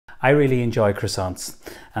I really enjoy croissants,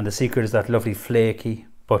 and the secret is that lovely flaky,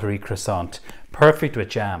 buttery croissant. Perfect with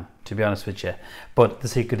jam, to be honest with you. But the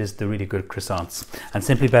secret is the really good croissants. And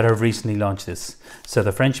Simply Better have recently launched this. So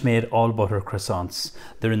the French made all butter croissants.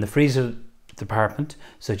 They're in the freezer department,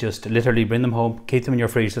 so just literally bring them home, keep them in your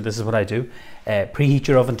freezer. This is what I do. Preheat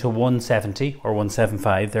your oven to 170 or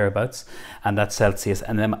 175 thereabouts, and that's Celsius,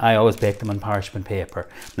 and then I always bake them on parchment paper.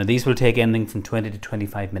 Now these will take anything from 20 to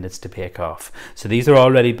 25 minutes to bake off. So these are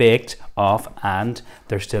already baked off and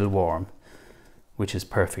they're still warm, which is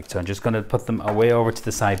perfect. So I'm just going to put them away over to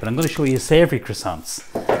the side, but I'm going to show you savoury croissants.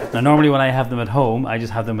 Now normally when I have them at home, I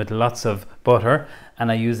just have them with lots of butter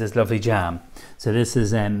and I use this lovely jam. So this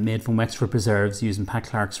is made from Wexford preserves using Pat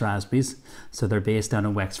Clark's raspberries. So they're based down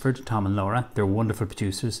in Wexford, Tom and Laura. They're wonderful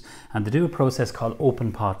producers, and they do a process called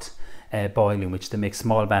open pot boiling, which they make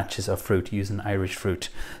small batches of fruit using Irish fruit.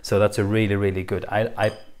 So that's a really, really good.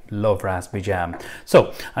 I love raspberry jam.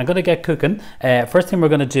 So I'm going to get cooking. First thing we're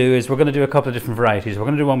going to do is we're going to do a couple of different varieties. We're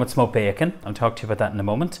going to do one with smoked bacon. I'll talk to you about that in a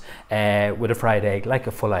moment. With a fried egg, like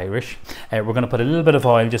a full Irish. We're going to put a little bit of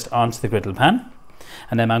oil just onto the griddle pan,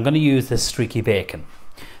 and then I'm going to use this streaky bacon.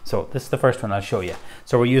 So this is the first one I'll show you.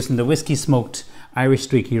 So we're using the whiskey smoked Irish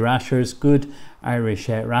streaky rashers, good Irish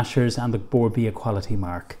rashers, and the Borbia quality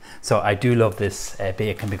mark. So I do love this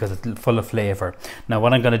bacon because it's full of flavour. Now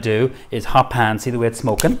what I'm going to do is hot pan, see the way it's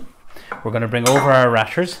smoking? We're going to bring over our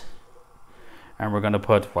rashers, and we're going to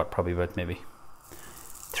put, what, probably about maybe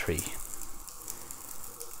three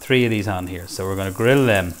of these on here. So we're going to grill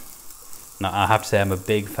them. Now I have to say I'm a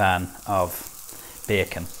big fan of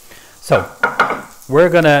bacon. So we're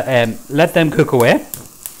going to let them cook away.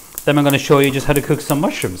 Then I'm going to show you just how to cook some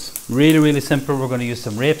mushrooms. Really, really simple. We're going to use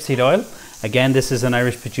some rapeseed oil. Again, this is an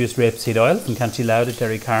Irish produced rapeseed oil from County Louth at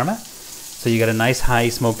Derry Karma. So you get a nice high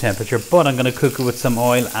smoke temperature, but I'm going to cook it with some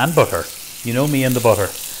oil and butter. You know me and the butter.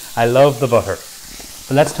 I love the butter.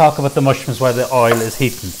 But let's talk about the mushrooms while the oil is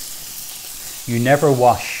heating. You never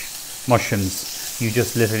wash mushrooms. You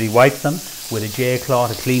just literally wipe them with a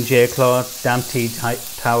J-cloth, a clean J-cloth, damp tea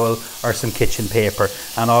towel, or some kitchen paper.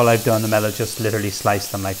 And all I've done, I'll just literally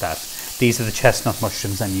slice them like that. These are the chestnut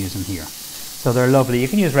mushrooms I'm using here. So they're lovely. You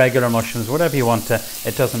can use regular mushrooms, whatever you want to,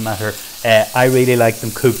 it doesn't matter. I really like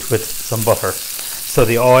them cooked with some butter. So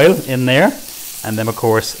the oil in there, and then of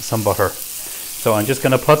course some butter. So I'm just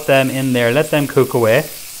going to put them in there, let them cook away.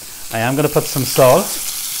 I am going to put some salt.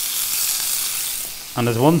 And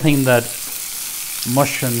there's one thing that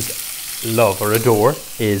mushrooms love or adore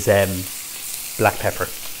is black pepper.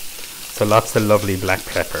 So lots of lovely black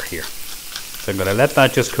pepper here. So I'm going to let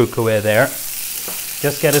that just cook away there.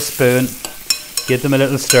 Just get a spoon, give them a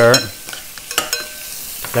little stir.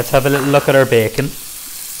 Let's have a little look at our bacon.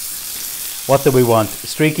 What do we want?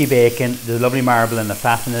 Streaky bacon, there's lovely marble and the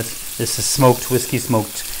fat in it. This is smoked, whiskey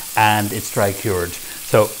smoked, and it's dry cured.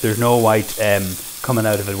 So there's no white coming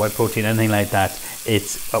out of it, white protein, anything like that.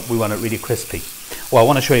 It's we want it really crispy. Well, I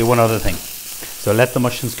want to show you one other thing. So let the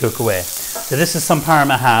mushrooms cook away. So this is some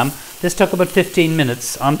Parma ham. This took about 15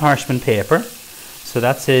 minutes on parchment paper. So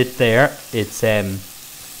that's it there. It's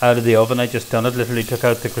out of the oven. I just done it. Literally took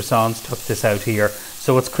out the croissants, took this out here.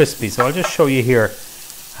 So it's crispy. So I'll just show you here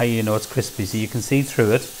how you know it's crispy. So you can see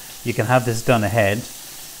through it. You can have this done ahead.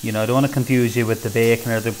 You know, I don't want to confuse you with the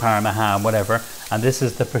bacon or the Parma ham, whatever. And this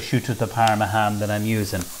is the prosciutto di Parma ham that I'm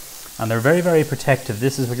using. And they're very, very protective.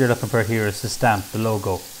 This is what you're looking for here, is the stamp, the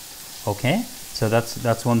logo. Okay, so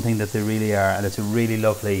that's one thing that they really are, and it's a really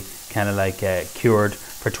lovely kind of like cured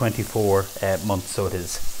for 24 months, so it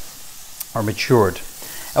is, or matured.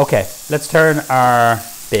 Okay, let's turn our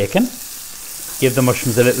bacon. Give the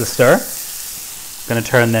mushrooms a little stir. I'm going to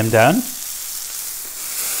turn them down.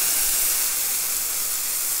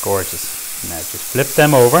 Gorgeous. Now just flip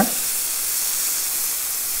them over.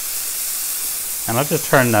 And I'll just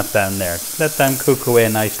turn that down there. Let them cook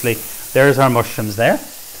away nicely. There's our mushrooms there.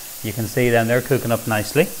 You can see them, they're cooking up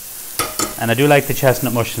nicely. And I do like the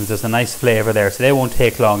chestnut mushrooms. There's a nice flavour there, so they won't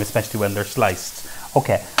take long, especially when they're sliced.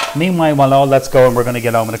 Okay, meanwhile, while all that's going, we're going to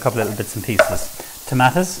get on with a couple of little bits and pieces.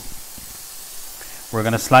 Tomatoes. We're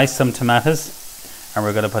going to slice some tomatoes, and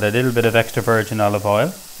we're going to put a little bit of extra virgin olive oil.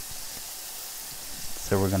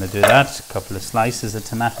 So we're going to do that. A couple of slices of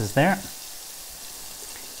tomatoes there.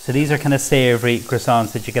 So these are kind of savoury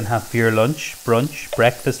croissants that you can have for your lunch, brunch,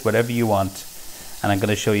 breakfast, whatever you want. And I'm going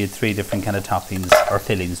to show you 3 different kind of toppings, or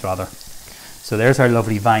fillings rather. So there's our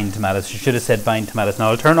lovely vine tomatoes. You should have said vine tomatoes. Now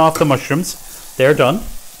I'll turn off the mushrooms. They're done.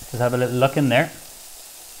 Just have a little look in there.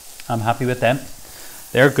 I'm happy with them.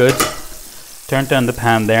 They're good. Turn down the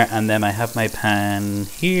pan there, and then I have my pan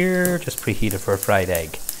here, just preheated for a fried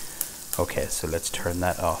egg. Okay, so let's turn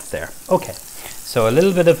that off there. Okay, So a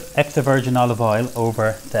little bit of extra virgin olive oil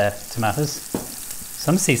over the tomatoes,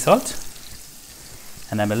 some sea salt,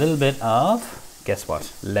 and then a little bit of, guess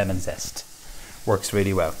what, lemon zest. Works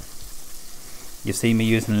really well. You see me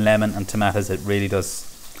using lemon and tomatoes, it really does,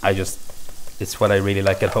 it's what I really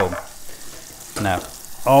like at home. Now,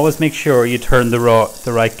 always make sure you turn the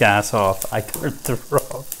right gas off. I turned the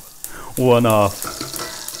wrong one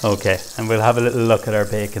off. Okay, and we'll have a little look at our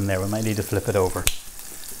bacon there. We might need to flip it over.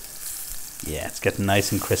 Yeah, it's getting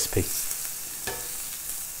nice and crispy.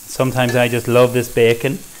 Sometimes I just love this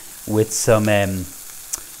bacon with some,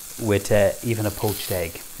 even a poached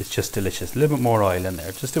egg. It's just delicious. A little bit more oil in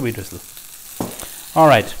there, just a wee drizzle. All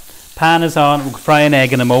right, pan is on. We'll fry an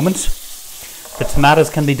egg in a moment. The tomatoes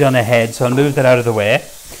can be done ahead, so I'll move that out of the way.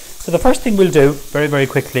 So the first thing we'll do, very, very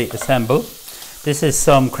quickly, assemble. This is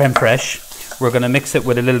some creme fraiche. We're going to mix it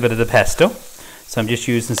with a little bit of the pesto. So I'm just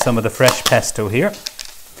using some of the fresh pesto here.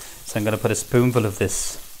 So I'm going to put a spoonful of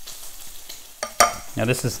this. Now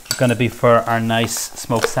this is going to be for our nice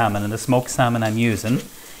smoked salmon, and the smoked salmon I'm using,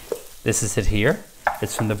 this is it here.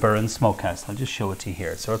 It's from the Burren Smokehouse. I'll just show it to you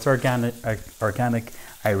here. So it's organic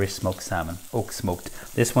Irish smoked salmon, oak smoked.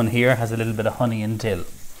 This one here has a little bit of honey and dill.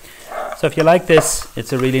 So if you like this,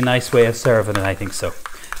 it's a really nice way of serving it, I think so.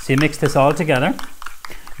 So you mix this all together,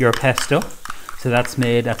 your pesto. So that's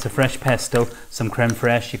a fresh pesto, some creme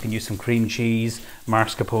fraiche, you can use some cream cheese,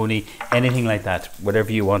 mascarpone, anything like that.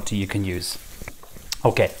 Whatever you want to, you can use.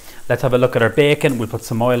 Okay, let's have a look at our bacon. We'll put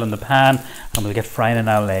some oil in the pan and we'll get frying an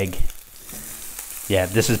owl egg. Yeah,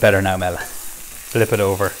 this is better now, Mela. Flip it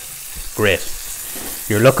over. Great.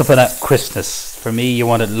 You're looking for that crispness. For me, you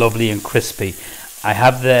want it lovely and crispy. I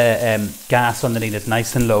have the gas underneath it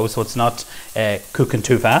nice and low, so it's not cooking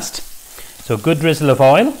too fast. So a good drizzle of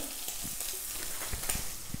oil.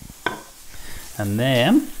 And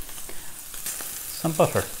then some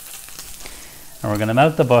butter. And we're going to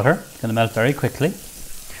melt the butter. It's going to melt very quickly.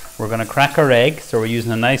 We're going to crack our egg. So we're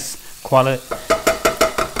using a nice quality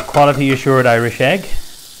assured Irish egg.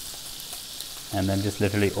 And then just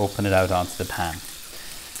literally open it out onto the pan.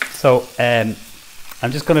 So I'm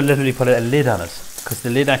just going to literally put a lid on it, because the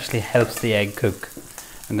lid actually helps the egg cook.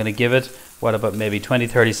 I'm going to give it, about maybe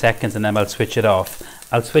 20-30 seconds, and then I'll switch it off.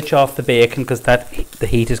 I'll switch off the bacon because the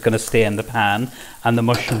heat is going to stay in the pan and the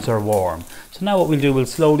mushrooms are warm. So now what we'll do, we'll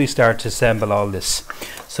slowly start to assemble all this.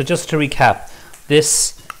 So just to recap,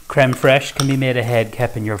 this creme fraiche can be made ahead,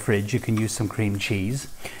 kept in your fridge. You can use some cream cheese.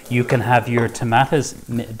 You can have your tomatoes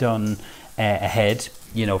done ahead,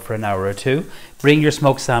 for an hour or two. Bring your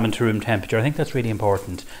smoked salmon to room temperature. I think that's really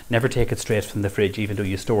important. Never take it straight from the fridge, even though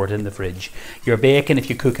you store it in the fridge. Your bacon, if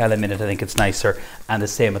you cook at a minute, I think it's nicer, and the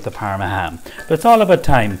same with the Parma ham. But it's all about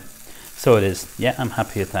time. So it is. Yeah, I'm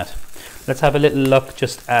happy with that. Let's have a little look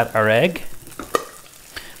just at our egg.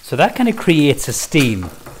 So that kind of creates a steam.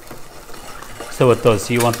 So it does.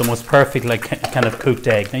 So you want the most perfect, kind of cooked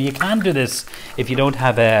egg. Now you can do this if you don't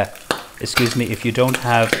have if you don't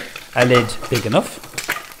have a lid big enough.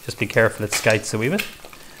 Just be careful it skites a wee bit.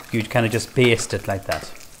 You kind of just baste it like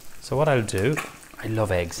that. So what I'll do, I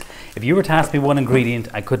love eggs. If you were to ask me one ingredient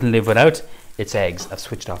I couldn't live without, it's eggs. I've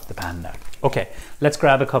switched off the pan now. Okay, let's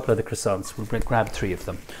grab a couple of the croissants. We'll grab 3 of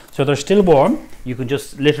them. So they're still warm. You can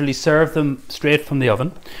just literally serve them straight from the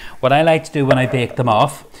oven. What I like to do when I bake them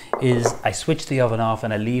off is I switch the oven off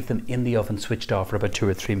and I leave them in the oven switched off for about 2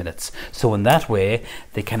 or 3 minutes. So in that way,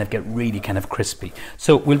 they kind of get really kind of crispy.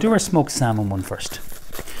 So we'll do our smoked salmon one first.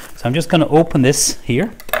 So I'm just going to open this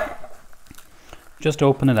here. Just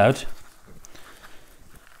open it out.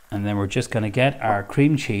 And then we're just going to get our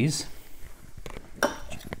cream cheese.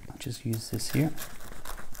 Just use this here.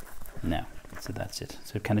 Now, so that's it.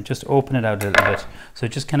 So kind of just open it out a little bit. So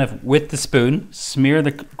just kind of with the spoon, smear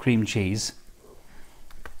the cream cheese.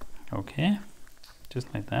 Okay,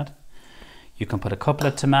 just like that. You can put a couple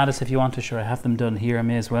of tomatoes if you want to. Sure, I have them done here. I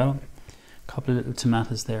may as well. A couple of little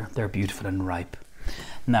tomatoes there. They're beautiful and ripe.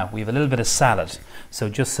 Now, we have a little bit of salad. So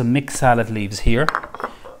just some mixed salad leaves here.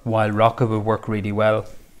 Wild rocket will work really well.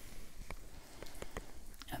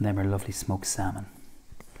 And then our lovely smoked salmon.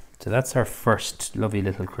 So that's our first lovely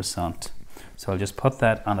little croissant. So I'll just put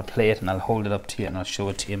that on a plate and I'll hold it up to you and I'll show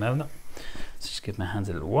it to you, Melna. So just give my hands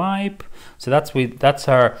a little wipe. So that's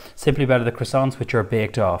our Simply Better the croissants, which are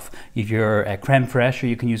baked off. You've your creme fraiche, or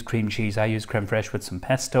you can use cream cheese. I use creme fraiche with some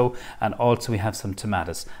pesto, and also we have some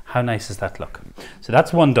tomatoes. How nice does that look? So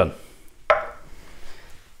that's one done.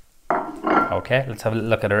 Okay, let's have a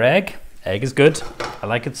look at our egg. Egg is good. I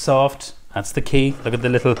like it soft. That's the key. Look at the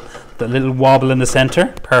little wobble in the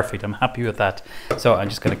center. Perfect. I'm happy with that. So I'm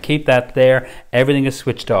just going to keep that there. Everything is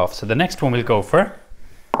switched off. So the next one we'll go for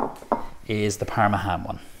is the Parma ham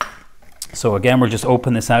one. So again, we'll just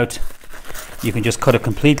open this out. You can just cut it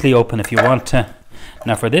completely open if you want to.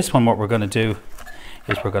 Now for this one, what we're going to do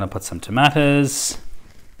is we're going to put some tomatoes.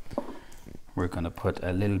 We're going to put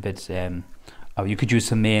a little bit, you could use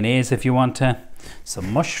some mayonnaise if you want to,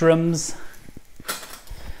 some mushrooms,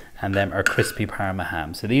 and then our crispy Parma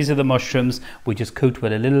ham. So these are the mushrooms we just cooked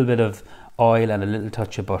with a little bit of oil and a little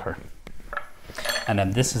touch of butter. And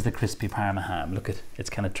then this is the crispy Parma ham. Look at it's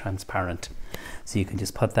kind of transparent. So you can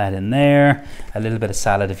just put that in there. A little bit of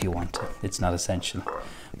salad if you want to. It's not essential.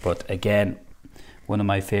 But again, one of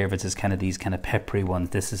my favorites is kind of these kind of peppery ones.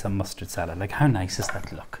 This is a mustard salad. Like, how nice does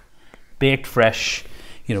that look? Baked fresh,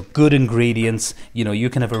 you know, good ingredients. You know, you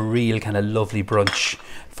can have a real kind of lovely brunch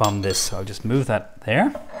from this. So I'll just move that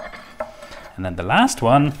there. And then the last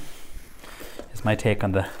one is my take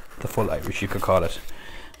on the full Irish, you could call it.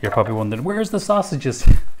 You're probably wondering, where's the sausages?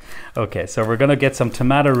 Okay, so we're going to get some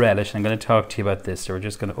tomato relish. I'm going to talk to you about this. So we're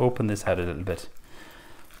just going to open this out a little bit.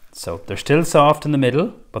 So they're still soft in the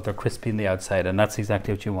middle, but they're crispy on the outside, and that's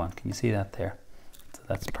exactly what you want. Can you see that there? So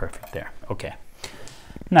that's perfect there. Okay.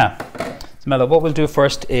 Now, Mela, what we'll do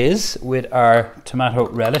first is with our tomato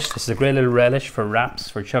relish. This is a great little relish for wraps,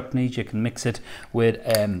 for chutneys. You can mix it with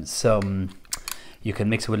you can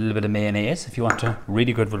mix it with a little bit of mayonnaise if you want to.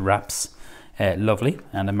 Really good with wraps. Lovely.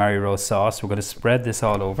 And a Mary Rose sauce. We're going to spread this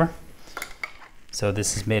all over. So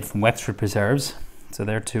this is made from Wexford preserves. So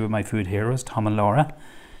they're two of my food heroes, Tom and Laura.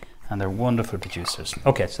 And they're wonderful producers.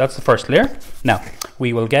 Okay, so that's the first layer. Now,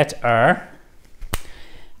 we will get our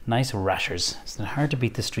nice rashers. It's not hard to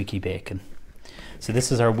beat the streaky bacon. So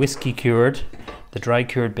this is our whiskey cured, the dry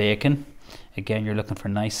cured bacon. Again, you're looking for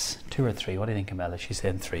nice 2 or 3. What do you think, Amela? She's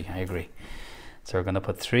saying 3. I agree. So we're going to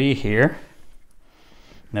put 3 here.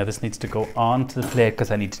 Now this needs to go onto the plate because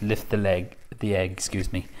I need to lift the egg,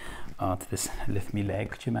 excuse me, onto this. Lift me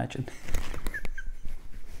leg, could you imagine?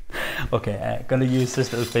 Okay, going to use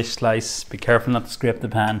this little fish slice. Be careful not to scrape the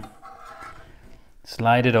pan.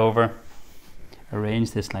 Slide it over.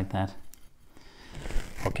 Arrange this like that.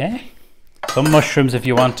 Okay. Some mushrooms if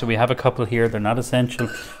you want to. We have a couple here. They're not essential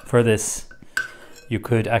for this. You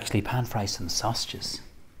could actually pan fry some sausages.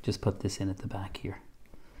 Just put this in at the back here.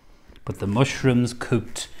 But the mushrooms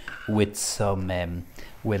cooked with some,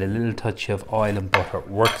 with a little touch of oil and butter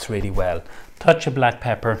works really well. Touch of black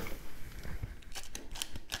pepper.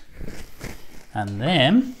 And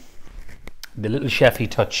then the little chefy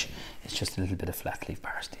touch is just a little bit of flat leaf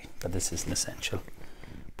parsley, but this isn't essential.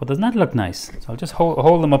 But doesn't that look nice? So I'll just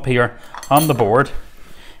hold them up here on the board.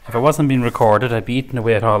 If it wasn't being recorded, I'd be eating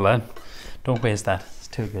away at all that. Don't waste that, it's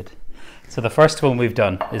too good. So the first one we've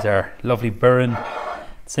done is our lovely Burren,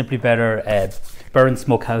 Simply Better Burren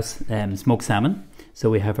Smokehouse smoked salmon. So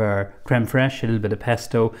we have our creme fraiche, a little bit of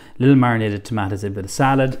pesto, little marinated tomatoes, a bit of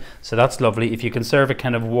salad. So that's lovely. If you can serve it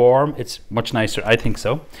kind of warm, it's much nicer, I think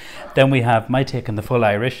so. Then we have my take on the full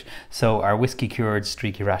Irish. So our whiskey cured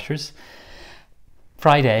streaky rashers,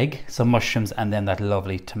 fried egg, some mushrooms, and then that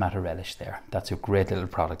lovely tomato relish there. That's a great little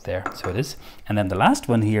product there. So it is. And then the last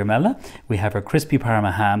one here, Mela, we have our crispy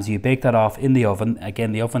Parma hams. You bake that off in the oven.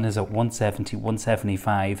 Again, the oven is at 170,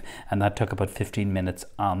 175, and that took about 15 minutes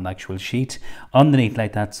on the actual sheet. Underneath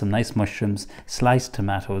like that, some nice mushrooms, sliced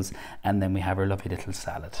tomatoes, and then we have our lovely little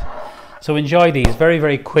salad. So enjoy these very,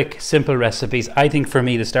 very quick, simple recipes. I think for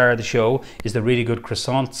me, the star of the show is the really good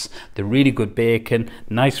croissants, the really good bacon,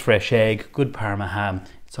 nice fresh egg, good Parma ham.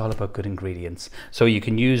 It's all about good ingredients. So you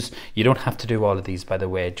don't have to do all of these, by the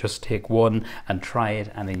way. Just take one and try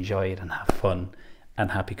it and enjoy it and have fun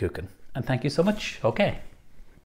and happy cooking. And thank you so much. Okay.